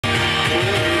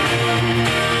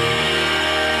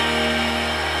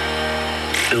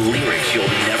The lyrics you'll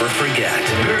never forget.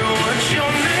 Girl, what's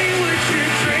your name? What's your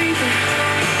dream?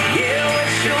 Yeah,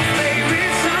 what's your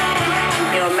favorite song?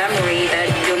 A memory that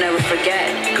you'll never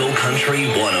forget. Go Country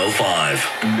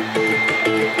 105.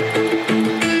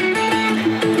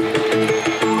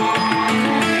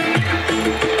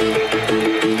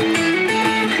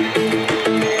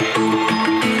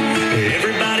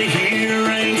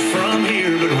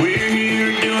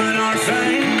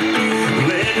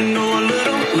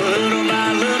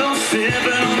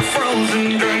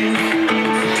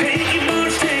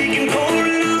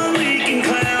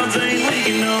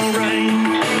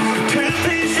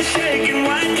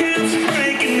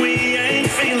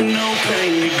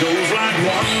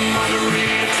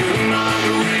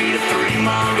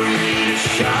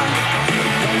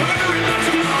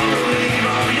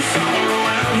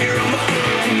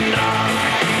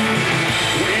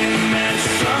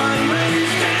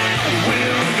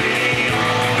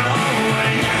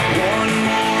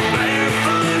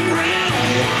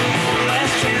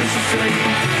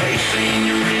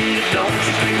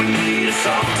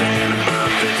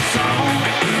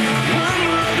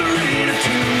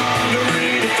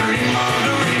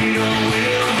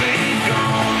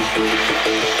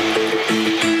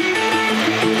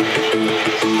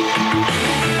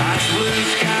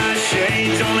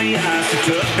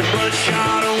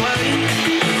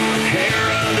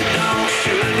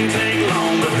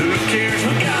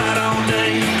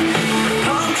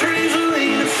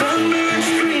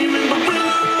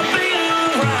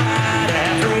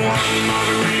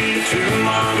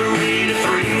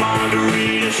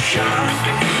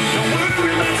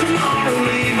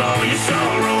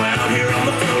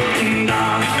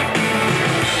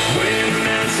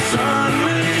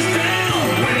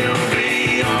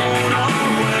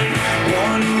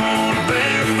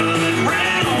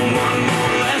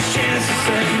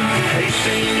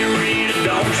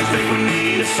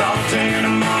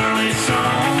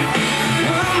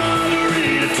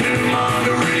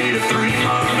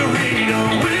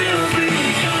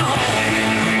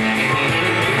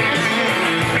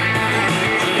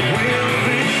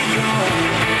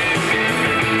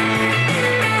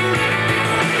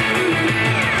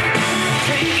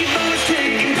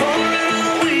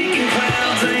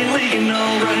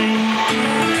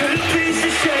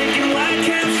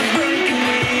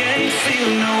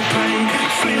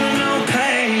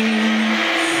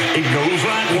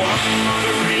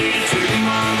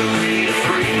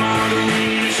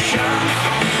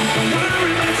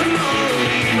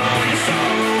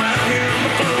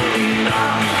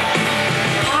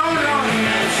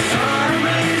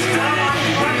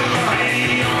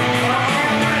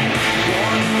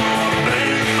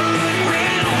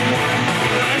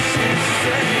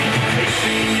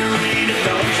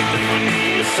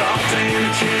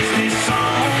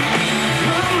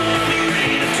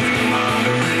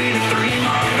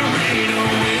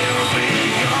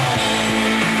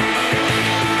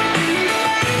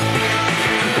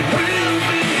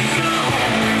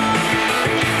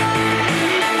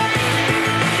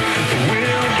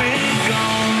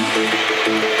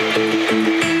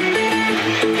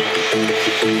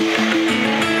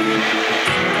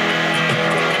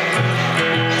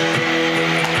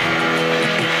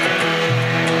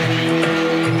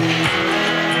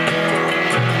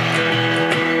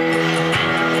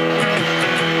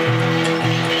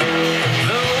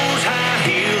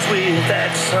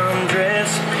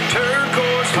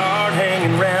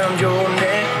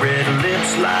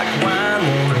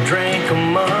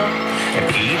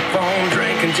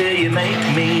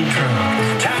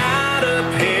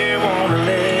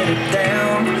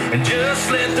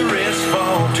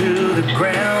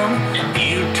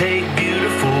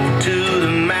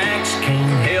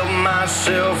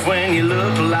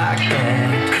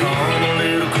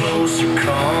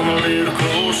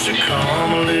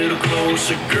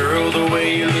 Girl, the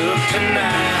way you look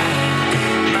tonight,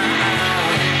 my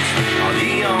eyes are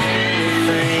the only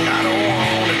thing I don't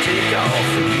want to take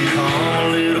off of you. Come a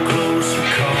little closer,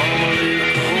 come a little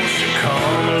closer,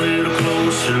 come a little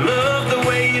closer. Love the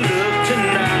way you look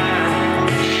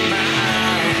tonight. My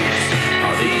eyes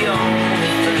are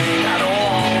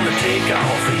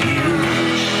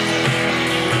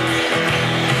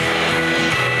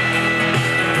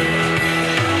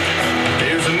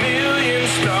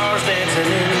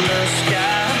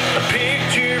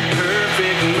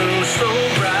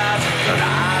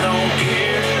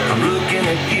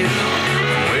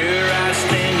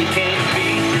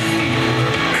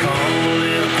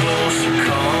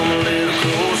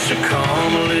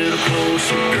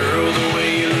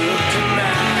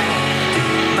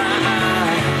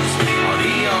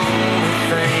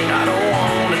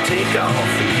off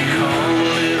for you. Come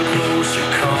a little closer,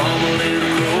 come a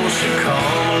little closer,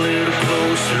 come a little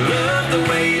closer. Love the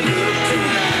way you look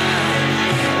tonight.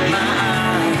 My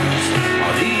eyes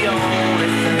are the only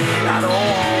thing I don't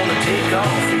want to take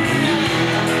off for you.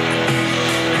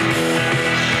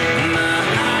 My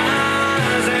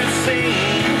eyes have seen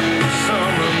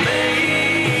some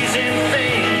amazing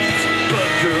things, but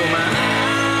girl, my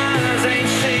eyes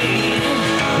ain't seen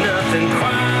nothing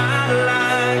quite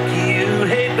like you.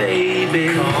 Hey baby,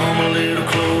 come a little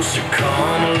closer,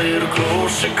 come a little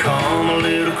closer, come a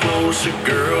little closer.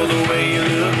 Girl, the way you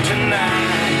look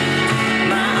tonight.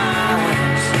 My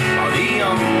eyes are the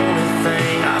only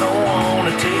thing I don't want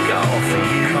to take off of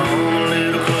you. Come a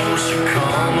little closer,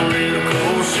 come a little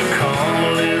closer, come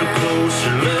a little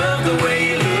closer. Love the way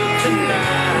you look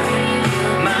tonight.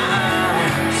 My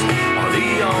eyes are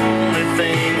the only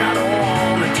thing I don't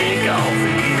want to take off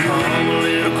of you. Come a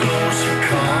little closer,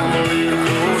 come a little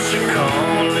closer,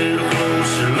 come a little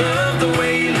closer. Love the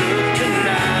way you look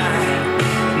tonight.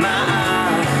 My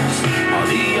eyes are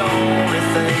the only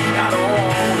thing I don't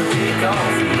want to take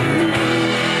off of you.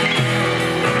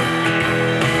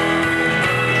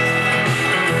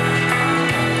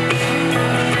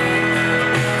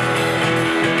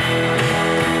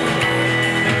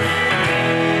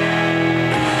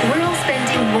 We're all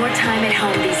spending more time at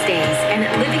home these days, and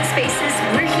at Living Spaces,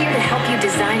 we're here to help you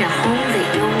design a home that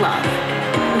you'll love.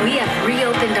 We have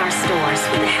reopened our stores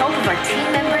with the help of our team